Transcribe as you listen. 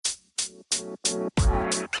Hello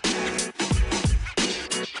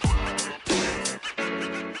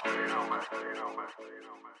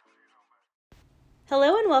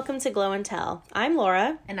and welcome to Glow and Tell. I'm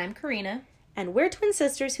Laura. And I'm Karina. And we're twin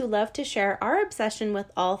sisters who love to share our obsession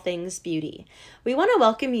with all things beauty. We want to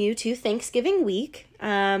welcome you to Thanksgiving week.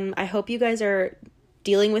 I hope you guys are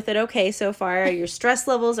dealing with it okay so far. Your stress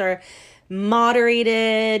levels are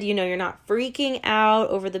moderated. You know, you're not freaking out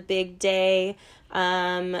over the big day.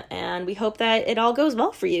 And we hope that it all goes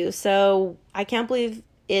well for you. So I can't believe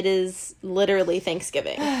it is literally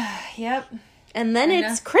Thanksgiving. Yep. And then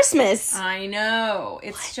it's Christmas. I know.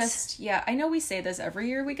 It's just, yeah, I know we say this every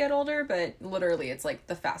year we get older, but literally it's like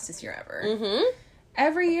the fastest year ever. Mm-hmm.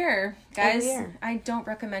 Every year. Guys, Every year. I don't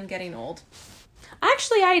recommend getting old.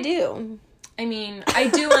 Actually, I do. I mean, I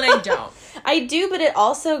do and I don't. I do, but it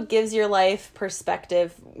also gives your life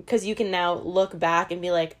perspective because you can now look back and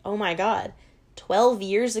be like, oh my God, 12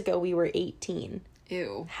 years ago we were 18.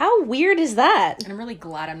 Ew. How weird is that? And I'm really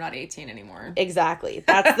glad I'm not 18 anymore. Exactly.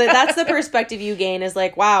 That's the perspective you gain is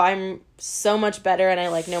like, wow, I'm so much better and I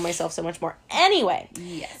like know myself so much more. Anyway,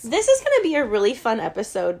 yes. This is going to be a really fun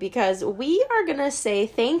episode because we are going to say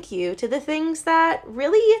thank you to the things that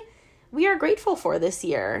really we are grateful for this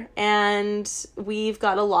year. And we've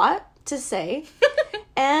got a lot to say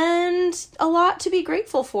and a lot to be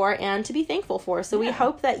grateful for and to be thankful for. So we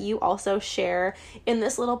hope that you also share in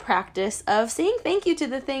this little practice of saying thank you to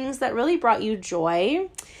the things that really brought you joy,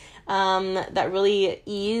 that really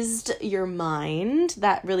eased your mind,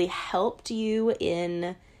 that really helped you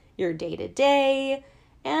in your day-to-day.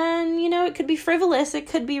 And, you know, it could be frivolous, it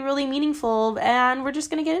could be really meaningful, and we're just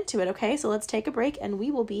going to get into it, okay? So let's take a break, and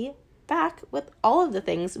we will be back with all of the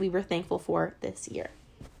things we were thankful for this year.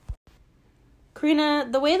 Karina,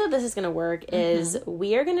 the way that this is going to work is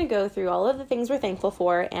we are going to go through all of the things we're thankful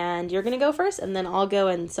for, and you're going to go first, and then I'll go,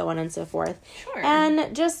 and so on and so forth. Sure.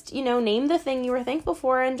 And just, you know, name the thing you were thankful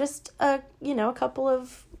for, and just, a couple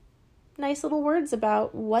of nice little words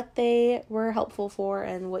about what they were helpful for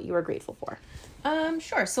and what you were grateful for.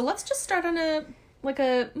 Sure. So let's just start on a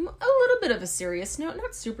little bit of a serious note.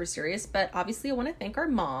 Not super serious, but obviously I want to thank our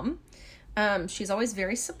mom. She's always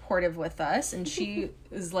very supportive with us, and she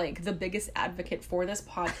is like the biggest advocate for this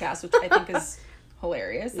podcast, which I think is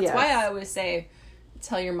hilarious. That's why I always say,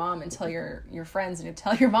 tell your mom and tell your friends and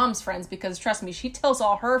tell your mom's friends, because trust me, she tells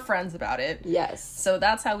all her friends about it. Yes. So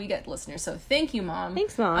that's how we get listeners. So thank you, Mom.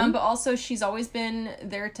 Thanks, Mom. But also she's always been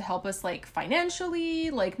there to help us like financially,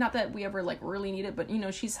 like not that we ever like really need it, but you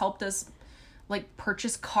know, she's helped us like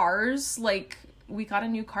purchase cars. Like we got a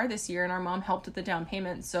new car this year and our mom helped with the down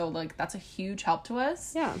payment. So like that's a huge help to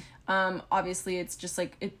us. Yeah. Obviously it's just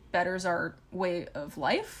like it betters our way of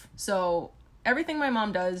life. So everything my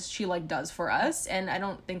mom does, she like does for us, and I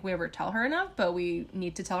don't think we ever tell her enough, but we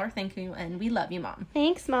need to tell her thank you and we love you, Mom.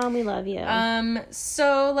 Thanks, Mom. We love you.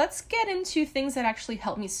 So let's get into things that actually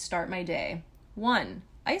help me start my day. 1,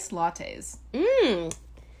 iced lattes.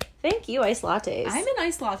 Thank you, iced lattes. I'm an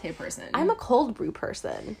iced latte person. I'm a cold brew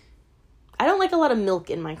person. I don't like a lot of milk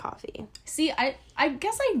in my coffee. See, I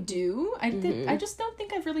guess I do. I just don't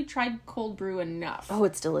think I've really tried cold brew enough. Oh,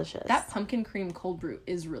 it's delicious. That pumpkin cream cold brew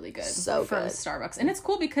is really good. So from good. Starbucks. And it's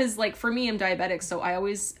cool because like for me, I'm diabetic, so I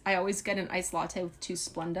always get an iced latte with 2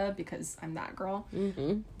 Splenda because I'm that girl.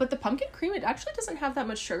 Mm-hmm. But the pumpkin cream, it actually doesn't have that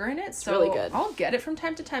much sugar in it, so really good. I'll get it from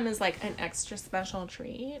time to time as like an extra special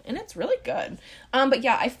treat, and it's really good. But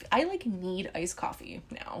yeah, I like need iced coffee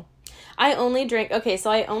now. I only drink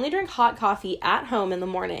hot coffee at home in the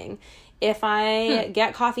morning. If I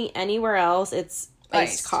get coffee anywhere else, it's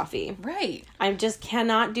iced coffee. Right. I just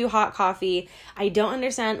cannot do hot coffee. I don't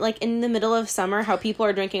understand, like, in the middle of summer, how people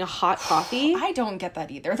are drinking a hot coffee. I don't get that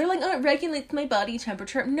either. They're like, oh, it regulates my body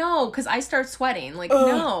temperature. No, because I start sweating. Like,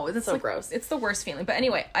 no. That's so like, gross. It's the worst feeling. But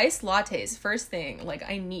anyway, iced lattes, first thing, like,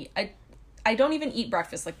 I don't even eat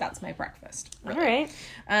breakfast. Like, that's my breakfast. Really. All right.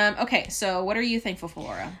 Okay, so what are you thankful for,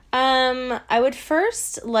 Laura? I would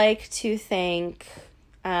first like to thank,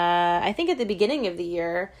 I think at the beginning of the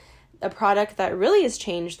year, a product that really has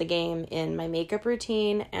changed the game in my makeup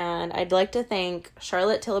routine. And I'd like to thank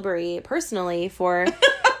Charlotte Tilbury personally for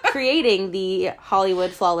creating the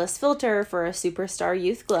Hollywood Flawless Filter for a Superstar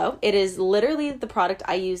Youth Glow. It is literally the product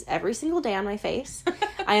I use every single day on my face.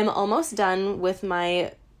 I am almost done with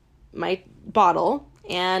my bottle,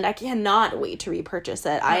 and I cannot wait to repurchase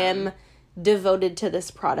it. I am devoted to this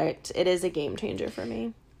product. It is a game changer for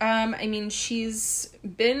me. I mean,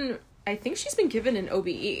 I think she's been given an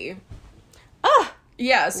OBE. Ah!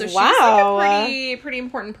 Yeah, so she's wow. like a pretty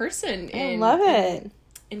important person. I love it.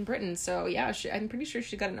 in Britain. So yeah, I'm pretty sure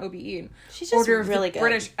she got an OBE. She's just Order of really the good.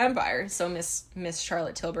 British Empire. So Miss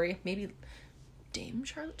Charlotte Tilbury, maybe Dame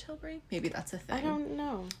Charlotte Tilbury. Maybe that's a thing. I don't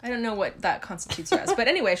know. I don't know what that constitutes you as. But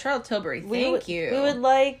anyway, Charlotte Tilbury, thank you. We would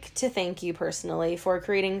like to thank you personally for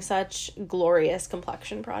creating such glorious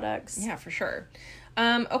complexion products. Yeah, for sure.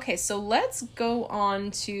 Okay, so let's go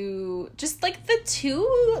on to just like the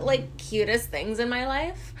two like cutest things in my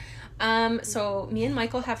life. So me and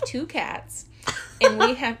Michael have 2 cats, and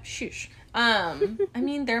we have shush. I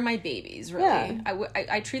mean, they're my babies, really. Yeah.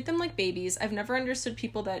 I treat them like babies. I've never understood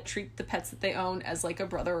people that treat the pets that they own as like a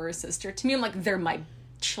brother or a sister. To me, I'm like, they're my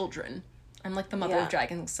children. I'm like the mother of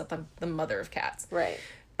dragons, except I'm the mother of cats. Right.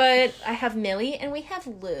 But I have Millie and we have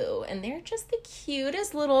Lou, and they're just the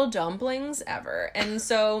cutest little dumplings ever. And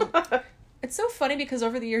so it's so funny because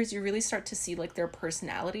over the years you really start to see like their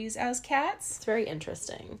personalities as cats. It's very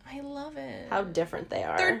interesting. I love it. How different they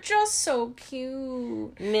are. They're just so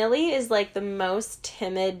cute. Millie is like the most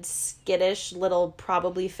timid, skittish little,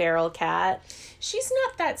 probably feral cat. She's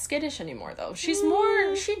not that skittish anymore though. She's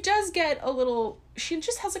more, she does get a little, she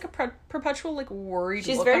just has like a perpetual like worried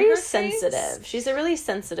She's look on very her sensitive. face. She's a really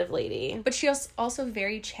sensitive lady. But she's also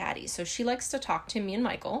very chatty. So she likes to talk to me and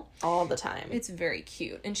Michael. All the time. It's very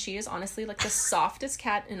cute. And she is honestly like the softest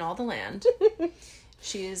cat in all the land.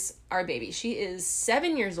 She is our baby. She is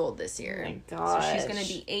 7 years old this year. Oh my gosh. So she's going to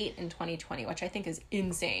be 8 in 2020, which I think is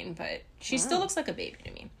insane, but she still looks like a baby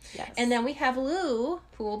to me. Yes. And then we have Lou,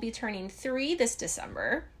 who will be turning 3 this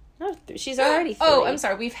December. No, she's already 3. Oh, I'm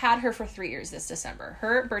sorry. We've had her for 3 years this December.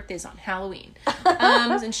 Her birthday's on Halloween.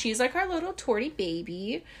 And she's like our little torty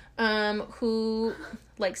baby, who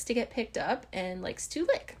likes to get picked up and likes to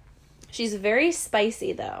lick. She's very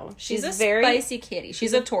spicy, though. She's a very spicy kitty.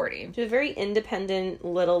 She's a torty. She's a very independent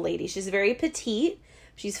little lady. She's very petite.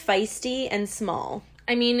 She's feisty and small.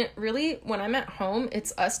 I mean, really, when I'm at home,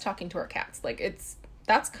 it's us talking to our cats. Like,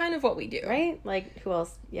 that's kind of what we do. Right? Like, who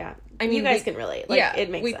else? Yeah. I mean, you guys can relate. Like, yeah, it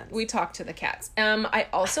makes sense. We talk to the cats. I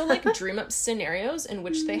also, like, dream up scenarios in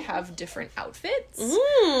which they have different outfits.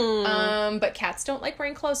 But cats don't like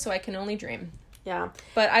wearing clothes, so I can only dream. Yeah.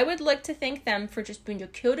 But I would like to thank them for just being the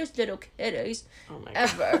cutest little kiddos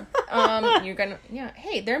ever. You're gonna,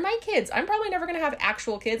 hey, they're my kids. I'm probably never gonna have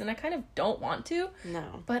actual kids, and I kind of don't want to.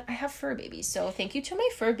 No. But I have fur babies, so thank you to my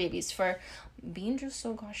fur babies for being just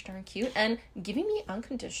so gosh darn cute and giving me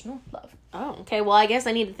unconditional love. Oh, okay. Well, I guess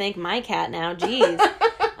I need to thank my cat now. Jeez.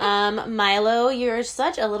 Milo, you're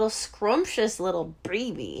such a little scrumptious little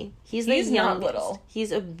baby. He's Not youngest. little.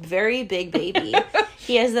 He's a very big baby.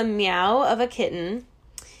 He has the meow of a kitten,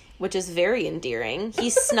 which is very endearing. He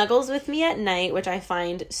snuggles with me at night, which I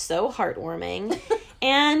find so heartwarming.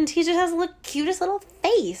 And he just has the cutest little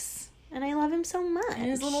face. And I love him so much. And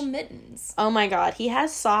his little mittens. Oh my god, he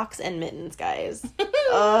has socks and mittens, guys.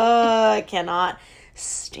 I cannot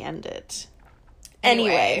stand it.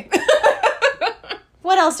 Anyway.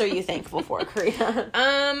 What else are you thankful for, Karina?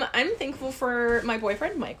 I'm thankful for my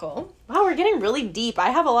boyfriend, Michael. Wow, we're getting really deep. I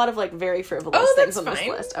have a lot of, like, very frivolous things on this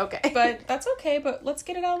list. Okay. But that's okay, but let's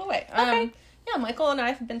get it out of the way. Okay. Yeah, Michael and I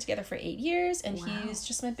have been together for 8 years, and he's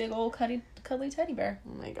just my big old cuddly teddy bear.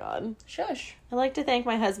 Oh my god. Shush. I'd like to thank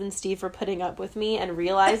my husband, Steve, for putting up with me and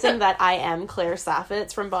realizing that I am Claire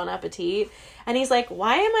Saffitz from Bon Appetit. And he's like,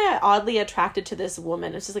 why am I oddly attracted to this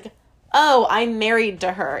woman? It's just like, oh, I'm married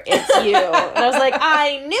to her. It's you. And I was like,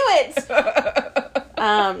 I knew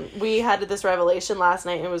it. We had this revelation last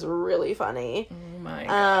night. And it was really funny. Oh my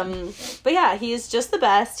god. But yeah, he's just the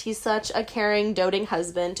best. He's such a caring, doting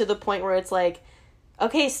husband to the point where it's like,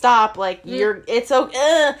 okay, stop. Like, it's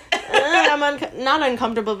okay. I'm not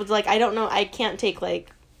uncomfortable, but like, I don't know. I can't take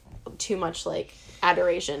like too much like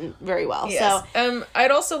adoration very well. Yes. So,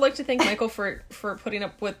 I'd also like to thank Michael for putting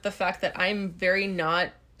up with the fact that I'm very not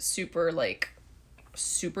super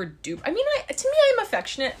dupe. I mean, to me, I'm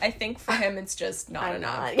affectionate. I think for him, it's just not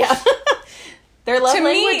enough. Yeah. Their love To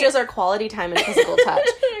me- languages are quality time and physical touch.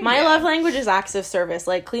 My love language is acts of service.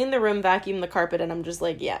 Like, clean the room, vacuum the carpet, and I'm just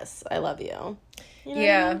like, yes, I love you. You know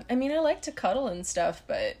Yeah. what I mean? I mean, I like to cuddle and stuff,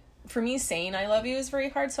 but for me, saying I love you is very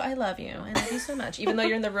hard, so I love you. I love you so much. Even though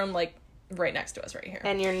you're in the room, like, right next to us right here.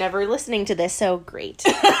 And you're never listening to this, so great.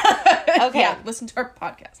 Okay. Yeah, listen to our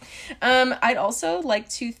podcast. I'd also like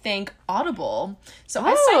to thank Audible. So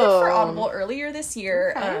I signed up for Audible earlier this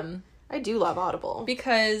year. Okay. I do love Audible.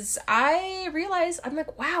 Because I realized, I'm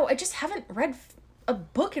like, wow, I just haven't read a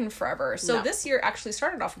book in forever. So this year actually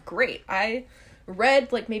started off great. I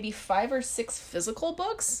read like maybe 5 or 6 physical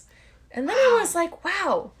books. And then I was like,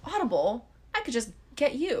 wow, Audible, I could just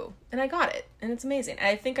get you. And I got it. And it's amazing.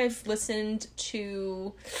 I think I've listened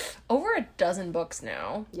to over a dozen books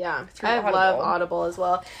now. Yeah. I love Audible as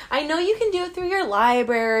well. I know you can do it through your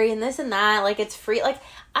library and this and that. Like, it's free. Like,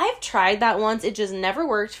 I've tried that once. It just never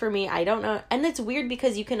worked for me. I don't know. And it's weird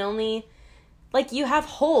because you can only, like, you have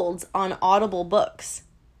holds on Audible books.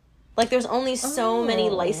 Like, there's only so many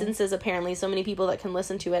licenses, apparently, so many people that can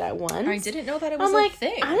listen to it at once. I didn't know that it was a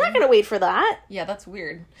thing. I'm not going to wait for that. Yeah, that's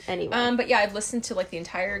weird. Anyway. But yeah, I've listened to, like, the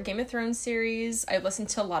entire Game of Thrones series. I've listened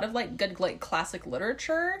to a lot of, like, good, like, classic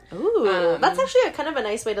literature. Ooh. That's actually kind of a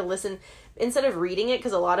nice way to listen, instead of reading it,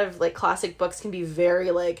 because a lot of, like, classic books can be very,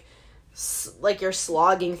 like you're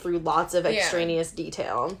slogging through lots of extraneous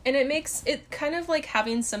detail. And it makes it kind of like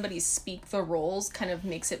having somebody speak the roles kind of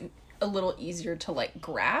makes it a little easier to, like,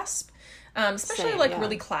 grasp. Especially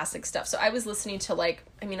really classic stuff. So I was listening to, like,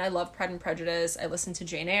 I mean, I love Pride and Prejudice. I listened to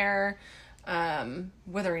Jane Eyre,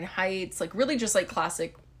 Wuthering Heights, like, really just, like,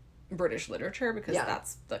 classic British literature, because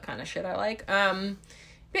that's the kind of shit I like.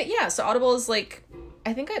 But yeah, so Audible is, like,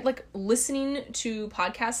 I think listening to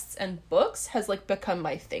podcasts and books has, like, become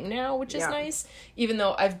my thing now, which is nice. Even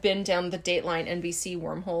though I've been down the Dateline NBC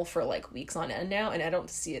wormhole for, like, weeks on end now, and I don't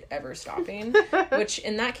see it ever stopping. Which,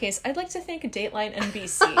 in that case, I'd like to thank Dateline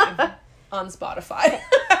NBC on Spotify.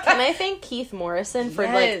 Can I thank Keith Morrison for,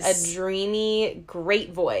 like, a dreamy,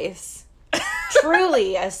 great voice?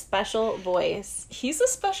 Truly a special voice. He's a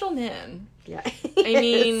special man. Yeah. I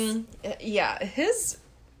mean, yeah, his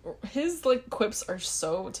like quips are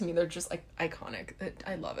so, to me, they're just, like, iconic.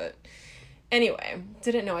 I love it. Anyway,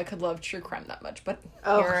 didn't know I could love true crime that much, but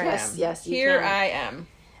here I am. Yes, here I am.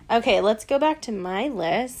 Okay, let's go back to my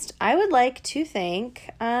list. I would like to thank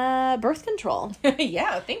birth control.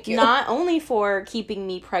 Yeah, thank you. Not only for keeping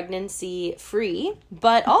me pregnancy free,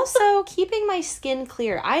 but also keeping my skin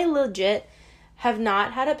clear. I legit have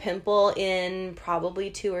not had a pimple in probably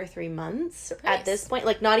 2 or 3 months at this point.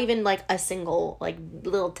 Like, not even, like, a single, like,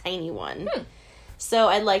 little tiny one. So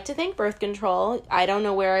I'd like to thank birth control. I don't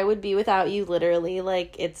know where I would be without you, literally.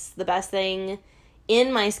 Like, it's the best thing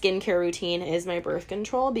in my skincare routine is my birth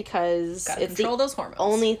control, because it's those hormones.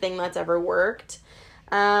 Only thing that's ever worked.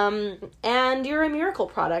 And you're a miracle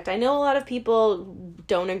product. I know a lot of people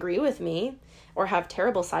don't agree with me or have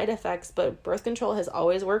terrible side effects, but birth control has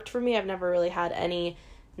always worked for me. I've never really had any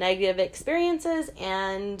negative experiences,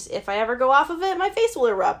 and if I ever go off of it, my face will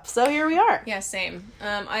erupt. So here we are. Yeah, same.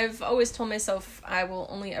 I've always told myself I will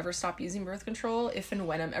only ever stop using birth control if and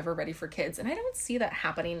when I'm ever ready for kids, and I don't see that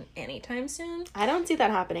happening anytime soon. I don't see that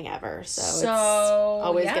happening ever, so it's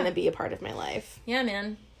always going to be a part of my life. Yeah,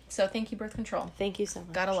 man. So thank you, birth control. Thank you so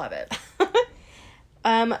much. Gotta love it.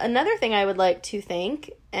 Another thing I would like to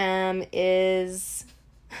thank is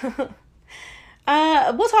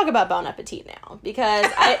we'll talk about Bon Appetit now, because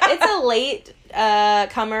it's a late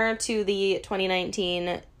comer to the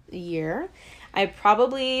 2019 year. I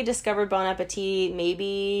probably discovered Bon Appetit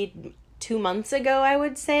maybe 2 months ago, I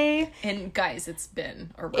would say. And guys, it's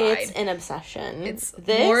been a ride. It's an obsession.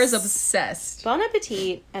 Laura's obsessed. Bon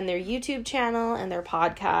Appetit and their YouTube channel and their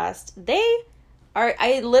podcast,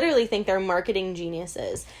 I literally think they're marketing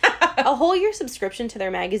geniuses. A whole year subscription to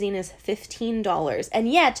their magazine is $15.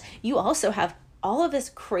 And yet, you also have all of this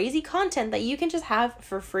crazy content that you can just have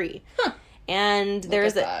for free. And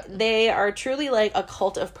they are truly like a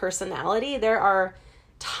cult of personality. There are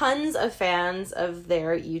tons of fans of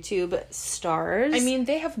their YouTube stars. I mean,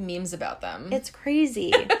 they have memes about them. It's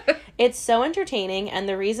crazy. It's so entertaining. And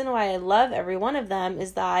the reason why I love every one of them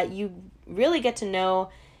is that you really get to know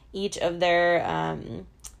each of their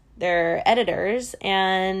editors,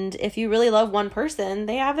 and if you really love one person,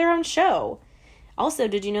 they have their own show. Also,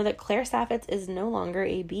 did you know that Claire Saffitz is no longer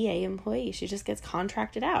a BA employee? She just gets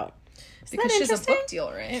contracted out. Because she's a book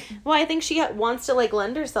deal, right? Well, I think she wants to, like,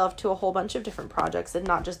 lend herself to a whole bunch of different projects and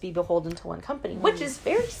not just be beholden to one company, which is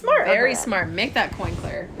very smart. Very smart. Make that coin,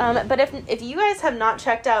 Claire. But if you guys have not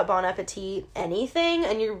checked out Bon Appetit anything,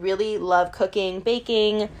 and you really love cooking,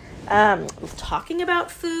 baking, talking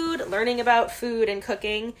about food, learning about food and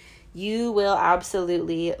cooking, you will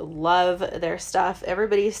absolutely love their stuff.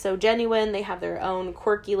 Everybody's so genuine. They have their own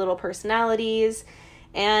quirky little personalities,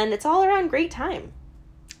 and it's all around great time.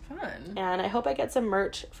 Fun. And I hope I get some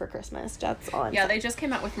merch for Christmas. That's all I'm saying. They just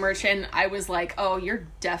came out with merch, and I was like, oh, you're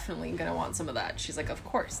definitely gonna want some of that. She's like, of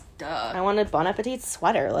course, duh. I want a Bon Appetit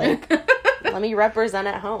sweater. Like, let me represent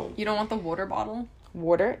at home. You don't want the water bottle?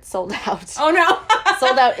 Water? Sold out. Oh, no.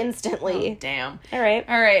 Sold out instantly. Oh, damn. All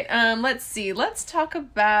right. Let's see. Let's talk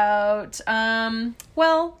about,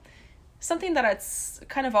 something that's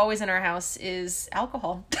kind of always in our house is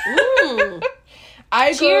alcohol.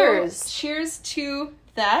 Cheers. Cheers to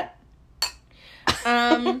that.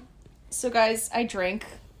 So guys, I drank.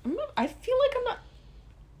 I feel like I'm not.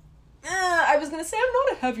 I was gonna say I'm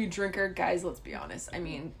not a heavy drinker, guys. Let's be honest. I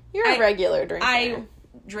mean, You're a regular drinker. I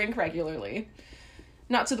drink regularly,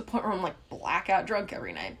 not to the point where I'm like blackout drunk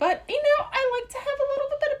every night, but you know, I like to have a little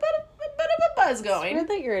bit of a buzz going. It's weird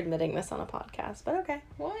that you're admitting this on a podcast, but okay.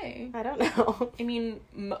 Why? I don't know.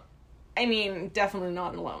 I mean, definitely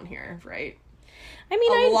not alone here, right? I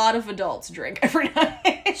mean, a lot of adults drink every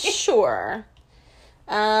night. Sure.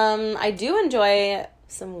 I do enjoy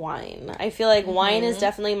some wine. I feel like wine is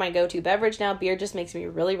definitely my go-to beverage now. Beer just makes me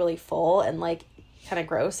really, really full and like kind of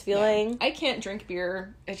gross feeling. Yeah. I can't drink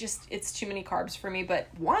beer. It's too many carbs for me, but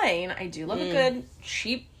wine, I do love a good,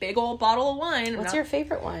 cheap, big old bottle of wine. What's your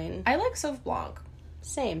favorite wine? I like Sauv Blanc.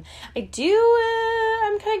 Same. I do,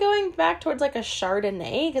 I'm kind of going back towards like a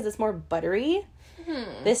Chardonnay because it's more buttery.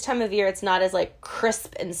 This time of year, it's not as like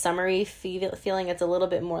crisp and summery feeling. It's a little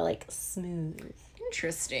bit more like smooth.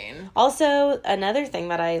 Interesting. Also, another thing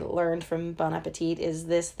that I learned from Bon Appetit is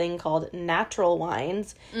this thing called natural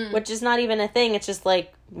wines, which is not even a thing. It's just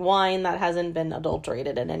like wine that hasn't been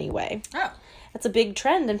adulterated in any way. Oh. That's a big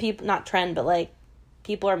trend, and people, not trend, but like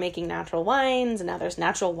people are making natural wines, and now there's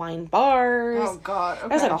natural wine bars. Oh, God. Okay.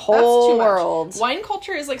 There's like a whole world. Wine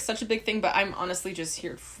culture is like such a big thing, but I'm honestly just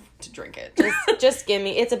here to drink it. Just give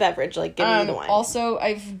me, it's a beverage, like give me the wine. Also,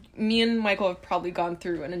 me and Michael have probably gone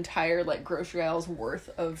through an entire like grocery aisle's worth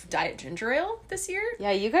of Diet Ginger Ale this year.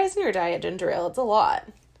 Yeah, you guys and your Diet Ginger Ale, it's a lot.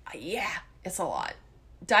 Yeah, it's a lot.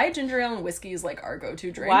 Diet Ginger Ale and whiskey is like our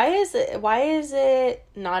go-to drink. Why is it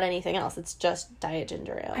not anything else? It's just Diet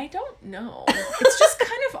Ginger Ale. I don't know. It's just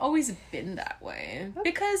kind of always been that way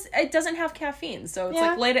because it doesn't have caffeine, so it's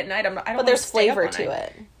like late at night. I don't. But there's flavor to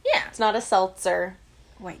it. Yeah, it's not a seltzer.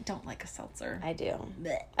 Wait, don't like a seltzer. I do.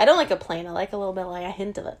 Blech. I don't like a plain. I like a little bit, like a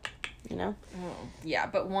hint of it. You know. Oh, yeah,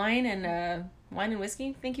 but wine and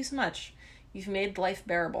whiskey. Thank you so much. You've made life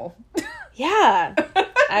bearable. Yeah,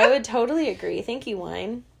 I would totally agree. Thank you,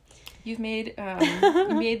 wine. You've made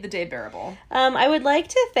the day bearable. I would like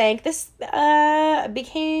to thank this.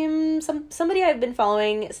 Became somebody I've been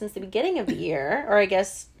following since the beginning of the year, or I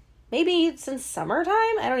guess maybe since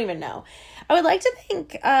summertime. I don't even know. I would like to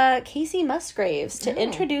thank Casey Musgraves to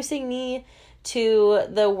introducing me to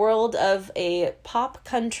the world of a pop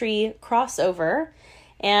country crossover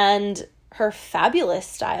and her fabulous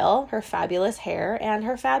style, her fabulous hair, and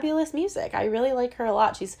her fabulous music. I really like her a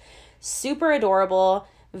lot. She's super adorable,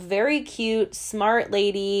 very cute, smart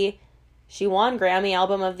lady. She won Grammy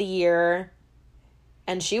Album of the Year,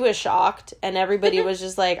 and she was shocked, and everybody was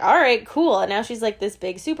just like, all right, cool. And now she's like this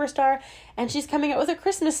big superstar, and she's coming out with a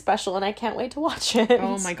Christmas special, and I can't wait to watch it.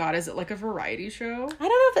 Oh my God, is it like a variety show? I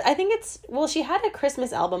don't know I think it's, well, she had a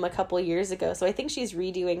Christmas album a couple years ago, so I think she's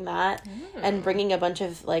redoing that and bringing a bunch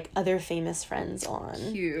of like other famous friends on.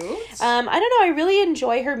 Cute. I don't know, I really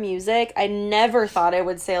enjoy her music. I never thought I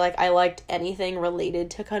would say like I liked anything related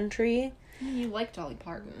to country. You like Dolly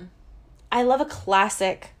Parton. I love a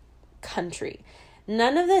classic country.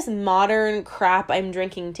 None of this modern crap, I'm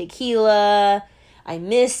drinking tequila, I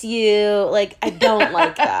miss you. Like, I don't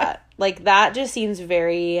like that. Like, that just seems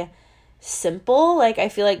very simple. Like, I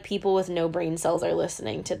feel like people with no brain cells are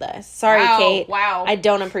listening to this. Sorry, Kate. Wow. I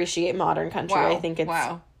don't appreciate modern country. Wow. I think it's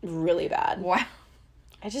really bad. Wow.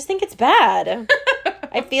 I just think it's bad.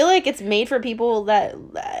 I feel like it's made for people that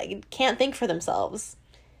can't think for themselves.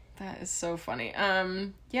 That is so funny.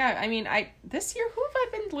 Yeah, I mean, this year, who have I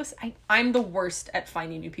been listening? I'm the worst at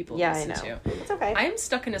finding new people to listen to. It's okay. I'm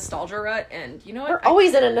stuck in a nostalgia rut, and you know what? We're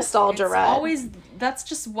always in a nostalgia rut. That's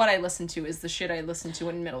just what I listen to, is the shit I listened to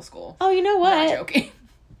in middle school. Oh, you know what? Not joking.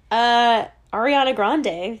 Ariana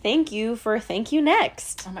Grande, Thank You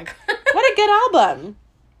Next. Oh my God. What a good album.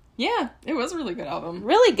 Yeah, it was a really good album.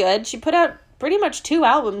 Really good. She put out pretty much 2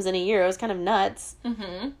 albums in a year. It was kind of nuts.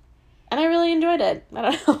 Mm-hmm. And I really enjoyed it. I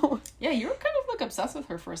don't know. Yeah, you were kind of like obsessed with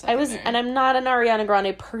her for a second. And I'm not an Ariana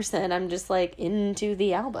Grande person. I'm just like into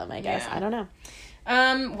the album, I guess. Yeah. I don't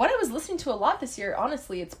know. What I was listening to a lot this year,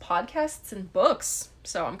 honestly, it's podcasts and books.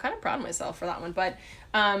 So I'm kind of proud of myself for that one. But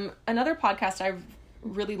another podcast I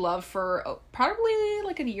really love for probably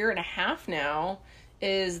like a year and a half now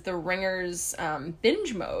is The Ringer's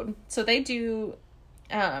Binge Mode. So they do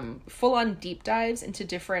full-on deep dives into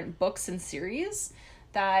different books and series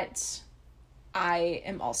that I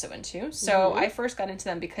am also into. So I first got into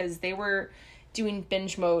them because they were doing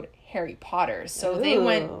binge mode Harry Potter. So they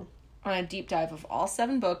went on a deep dive of all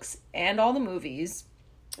 7 books and all the movies.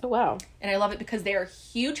 Oh, wow. And I love it because they are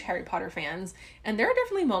huge Harry Potter fans. And there are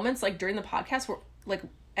definitely moments like during the podcast where like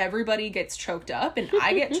everybody gets choked up and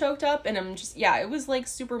I get choked up. And I'm just, it was like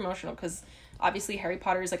super emotional because obviously Harry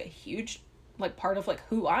Potter is like a huge like part of like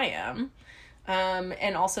who I am.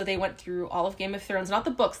 And also they went through all of Game of Thrones, not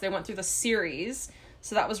the books, they went through the series.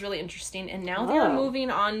 So that was really interesting. And now they're moving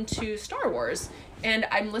on to Star Wars. And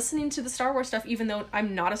I'm listening to the Star Wars stuff, even though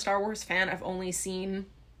I'm not a Star Wars fan. I've only seen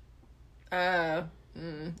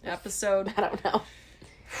episode. I don't know.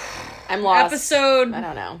 I'm lost. Episode. I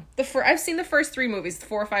don't know. I've seen the first 3 movies,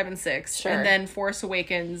 4, 5, and 6. Sure. And then Force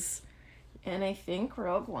Awakens. And I think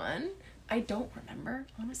Rogue One. I don't remember,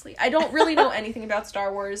 honestly. I don't really know anything about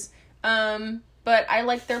Star Wars. But I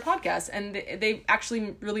like their podcast. And they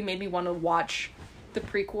actually really made me want to watch the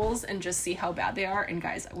prequels and just see how bad they are. And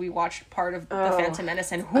guys, we watched part of The Phantom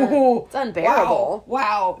Menace and it's unbearable.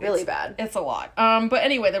 Wow. Really bad. It's a lot. But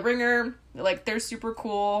anyway, The Ringer, like, they're super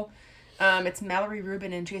cool. It's Mallory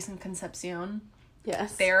Rubin and Jason Concepcion.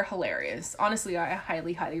 Yes. They're hilarious. Honestly, I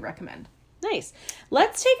highly, highly recommend. Nice.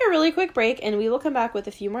 Let's take a really quick break and we will come back with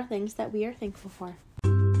a few more things that we are thankful for.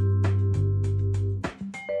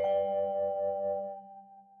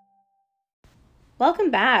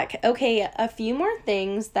 Welcome back. Okay, a few more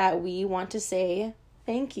things that we want to say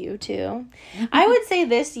thank you to. I would say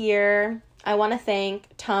this year, I want to thank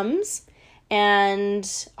Tums and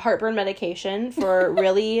heartburn medication for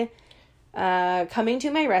really coming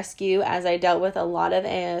to my rescue as I dealt with a lot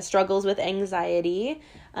of struggles with anxiety.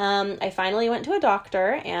 I finally went to a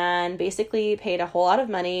doctor and basically paid a whole lot of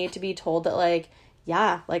money to be told that, like,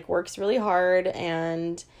 yeah, like, work's really hard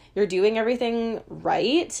and you're doing everything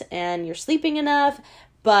right and you're sleeping enough,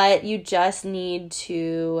 but you just need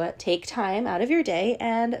to take time out of your day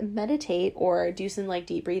and meditate or do some, like,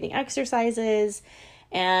 deep breathing exercises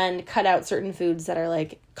and cut out certain foods that are,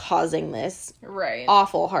 like, causing this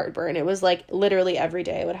awful heartburn. It was, like, literally every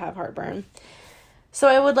day I would have heartburn. So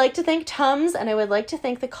I would like to thank Tums and I would like to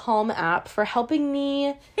thank the Calm app for helping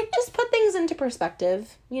me just put things into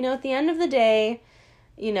perspective. You know, at the end of the day,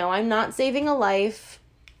 you know, I'm not saving a life.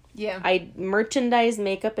 Yeah. I merchandise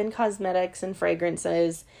makeup and cosmetics and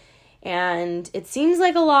fragrances, and it seems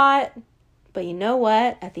like a lot, but you know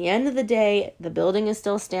what? At the end of the day, the building is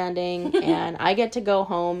still standing, and I get to go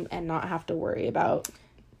home and not have to worry about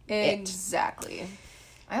Exactly.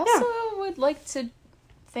 I also would like to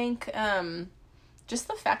thank, just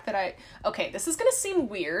the fact that okay, this is gonna seem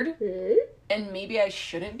weird, and maybe I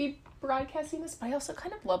shouldn't be broadcasting this, but I also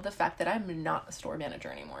kind of love the fact that I'm not a store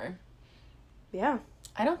manager anymore. Yeah.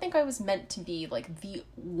 I don't think I was meant to be, like, the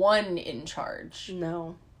one in charge.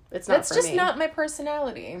 No. It's not. That's for me. That's just not my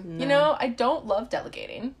personality. No. You know, I don't love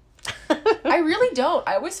delegating. I really don't.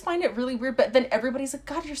 I always find it really weird, but then everybody's like,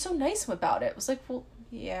 God, you're so nice about it. I was like, well,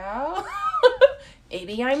 yeah.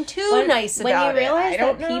 Maybe I'm too nice about it. When you realize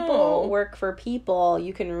that people work for people,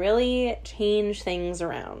 you can really change things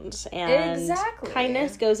around. And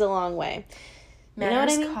kindness goes a long way.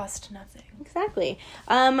 Manners cost nothing. Exactly.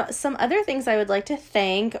 Some other things I would like to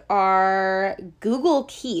thank are Google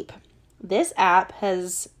Keep. This app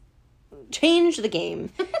has changed the game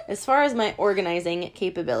as far as my organizing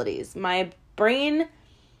capabilities. My brain,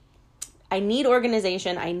 I need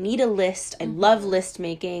organization. I need a list. I love list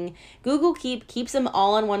making. Google Keep keeps them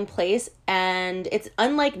all in one place, and it's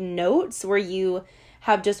unlike Notes where you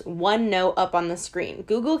have just one note up on the screen.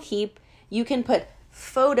 Google Keep, you can put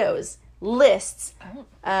photos, lists,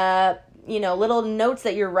 you know, little notes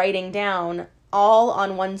that you're writing down all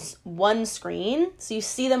on one screen. So you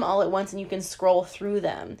see them all at once and you can scroll through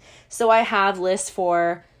them. So I have lists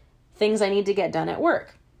for things I need to get done at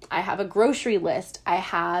work. I have a grocery list. I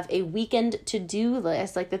have a weekend to-do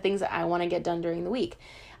list, like the things that I want to get done during the week.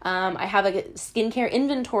 I have a skincare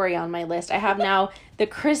inventory on my list. I have now the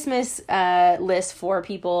Christmas list for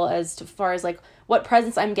people as far as, like, what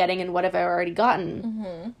presents I'm getting and what have I already gotten.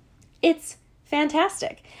 Mm-hmm. It's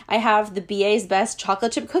fantastic. I have the BA's Best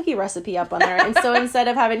chocolate chip cookie recipe up on there. And so instead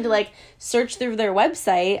of having to, like, search through their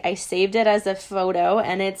website, I saved it as a photo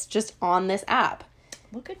and it's just on this app.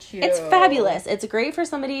 Look at you. It's fabulous. It's great for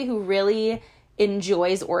somebody who really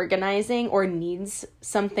enjoys organizing or needs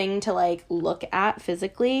something to, like, look at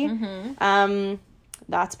physically. Mm-hmm.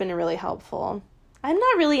 That's been really helpful. I'm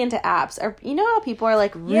not really into apps. You know how people are,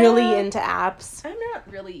 like, really into apps? I'm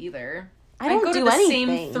not really either. I go to the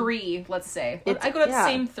same 3, let's say. I go to the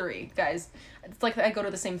same 3, guys. It's like I go to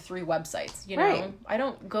the same 3 websites, you know? Right. I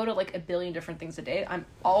don't go to, like, a billion different things a day. I'm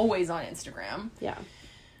always on Instagram. Yeah.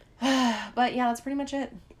 But, yeah, that's pretty much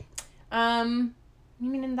it. I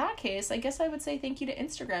mean, in that case, I guess I would say thank you to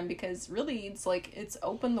Instagram because really it's, like, it's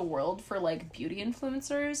opened the world for, like, beauty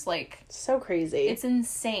influencers. Like, so crazy. It's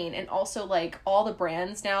insane. And also, like, all the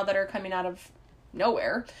brands now that are coming out of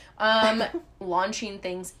nowhere, launching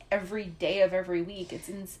things every day of every week.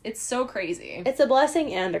 It's so crazy. It's a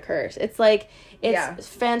blessing and a curse. It's like, it's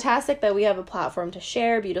fantastic that we have a platform to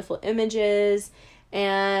share beautiful images,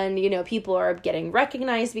 and, you know, people are getting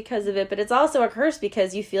recognized because of it, but it's also a curse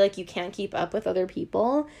because you feel like you can't keep up with other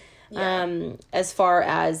people, as far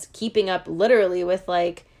as keeping up literally with,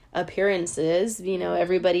 like, appearances. You know,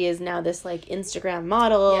 everybody is now this, like, Instagram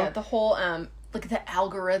model. Yeah, the whole, like, the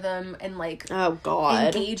algorithm and, like, oh,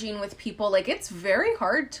 God, engaging with people. Like, it's very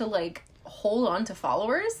hard to, like, hold on to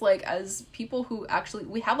followers, like, as people who actually,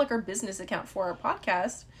 we have, like, our business account for our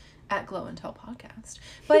podcast at Glow and Tell Podcast,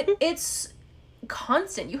 but it's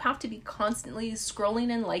constant. You have to be constantly scrolling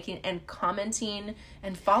and liking and commenting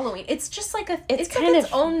and following. It's just like it's kind of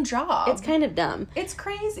its own job. It's kind of dumb. It's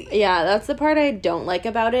crazy. Yeah, that's the part I don't like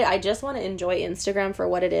about it. I just want to enjoy Instagram for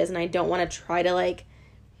what it is, and I don't want to try to, like,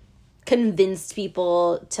 convince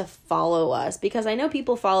people to follow us, because I know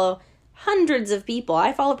people follow hundreds of people.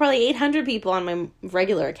 I follow probably 800 people on my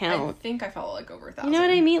regular account. I think I follow like over 1,000. You know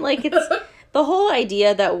what I mean? Like, it's the whole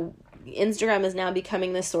idea that Instagram is now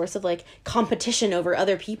becoming this source of, like, competition over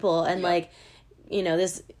other people, and like, you know,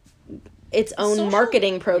 this its own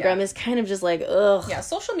marketing program is kind of just like, ugh. Yeah,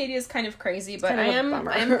 social media is kind of crazy, but I am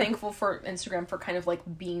thankful for Instagram for kind of, like,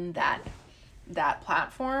 being that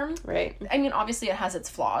platform. Right. I mean, obviously it has its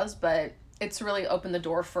flaws, but it's really opened the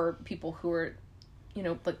door for people who are, you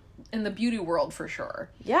know, like, in the beauty world for sure.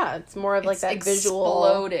 Yeah, it's more of, like, that visual.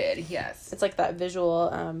 Exploded, yes. It's like that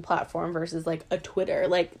visual platform versus, like, a Twitter.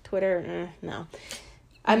 Like, Twitter, no.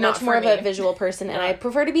 I'm much more of a visual person, and I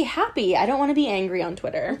prefer to be happy. I don't want to be angry on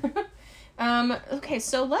Twitter. Okay,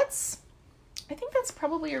 so I think that's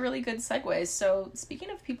probably a really good segue. So, speaking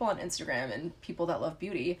of people on Instagram and people that love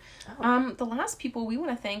beauty, the last people we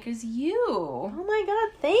want to thank is you. Oh my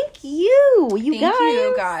God, thank you, Thank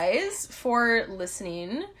you guys for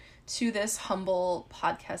listening to this humble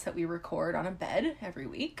podcast that we record on a bed every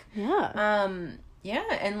week. Yeah. Yeah,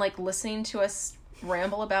 and, like, listening to us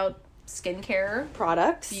ramble about skincare,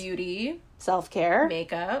 products, beauty, self-care,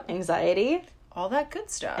 makeup, anxiety, all that good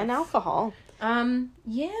stuff. and alcohol.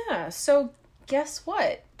 Yeah, so guess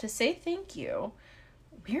what? To say thank you,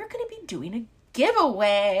 we're going to be doing a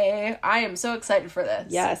giveaway. I am so excited for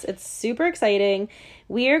this. Yes, it's super exciting.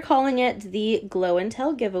 We are calling it the Glow and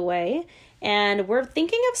Tell giveaway, and we're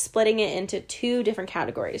thinking of splitting it into 2 different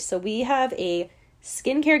categories. So we have a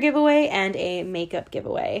skincare giveaway and a makeup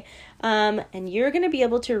giveaway. And you're going to be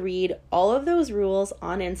able to read all of those rules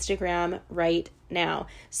on Instagram right now.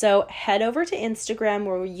 So head over to Instagram,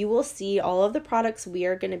 where you will see all of the products we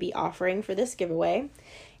are going to be offering for this giveaway.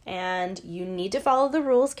 And you need to follow the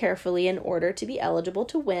rules carefully in order to be eligible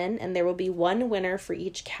to win. And there will be 1 winner for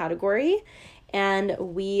each category. And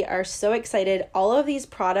we are so excited. All of these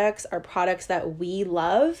products are products that we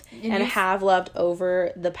love and have loved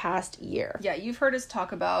over the past year. Yeah, you've heard us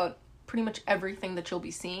talk about pretty much everything that you'll be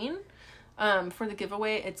seeing for the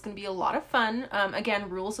giveaway. It's going to be a lot of fun. Again,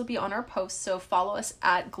 rules will be on our post, so follow us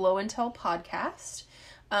at Glow and Tell Podcast.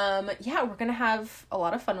 Yeah, we're going to have a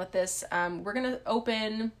lot of fun with this. We're going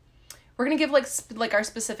to give like our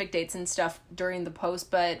specific dates and stuff during the post,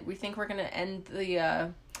 but we think we're going to end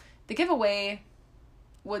the giveaway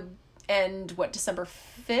would end, December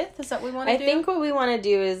 5th? Is that what we want to do? I think what we want to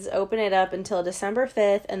do is open it up until December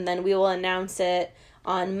 5th, and then we will announce it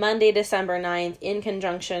on Monday, December 9th, in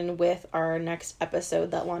conjunction with our next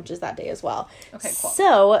episode that launches that day as well. Okay, cool.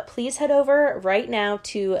 So please head over right now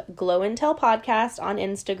to Glow and Tell Podcast on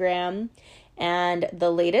Instagram, and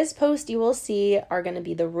the latest post you will see are going to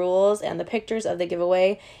be the rules and the pictures of the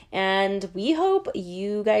giveaway. And we hope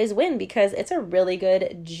you guys win, because it's a really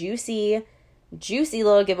good, juicy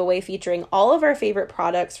little giveaway featuring all of our favorite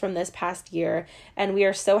products from this past year. And we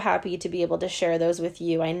are so happy to be able to share those with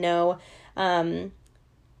you. I know, you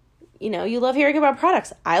know, you love hearing about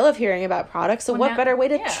products. I love hearing about products. So what better way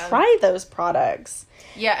to try those products?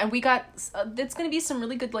 Yeah, and we got, it's going to be some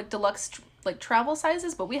really good, like, deluxe, like, travel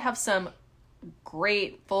sizes, but we have some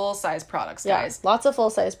great full-size products, guys. Yeah, lots of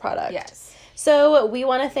full-size products. Yes. So we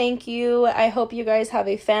want to thank you. I hope you guys have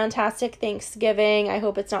a fantastic Thanksgiving. I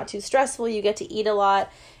hope it's not too stressful. You get to eat a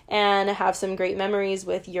lot and have some great memories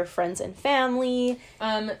with your friends and family.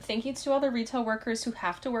 Thank you to all the retail workers who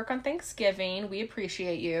have to work on Thanksgiving. We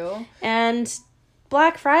appreciate you. And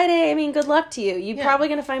Black Friday, I mean, good luck to you. You're probably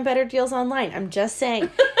going to find better deals online. I'm just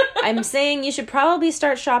saying. I'm saying you should probably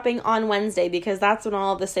start shopping on Wednesday, because that's when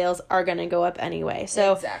all of the sales are going to go up anyway.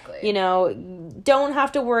 So, exactly. You know, don't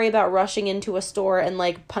have to worry about rushing into a store and,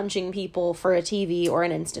 like, punching people for a TV or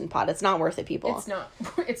an Instant Pot. It's not worth it, people. It's not.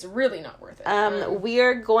 It's really not worth it. We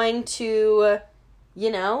are going to,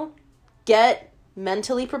 you know, get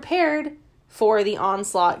mentally prepared for the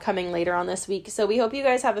onslaught coming later on this week. So we hope you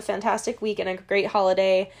guys have a fantastic week and a great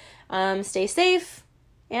holiday. Stay safe.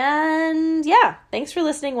 And yeah, thanks for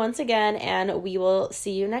listening once again, and we will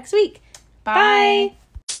see you next week. Bye.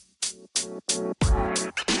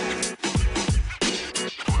 Bye.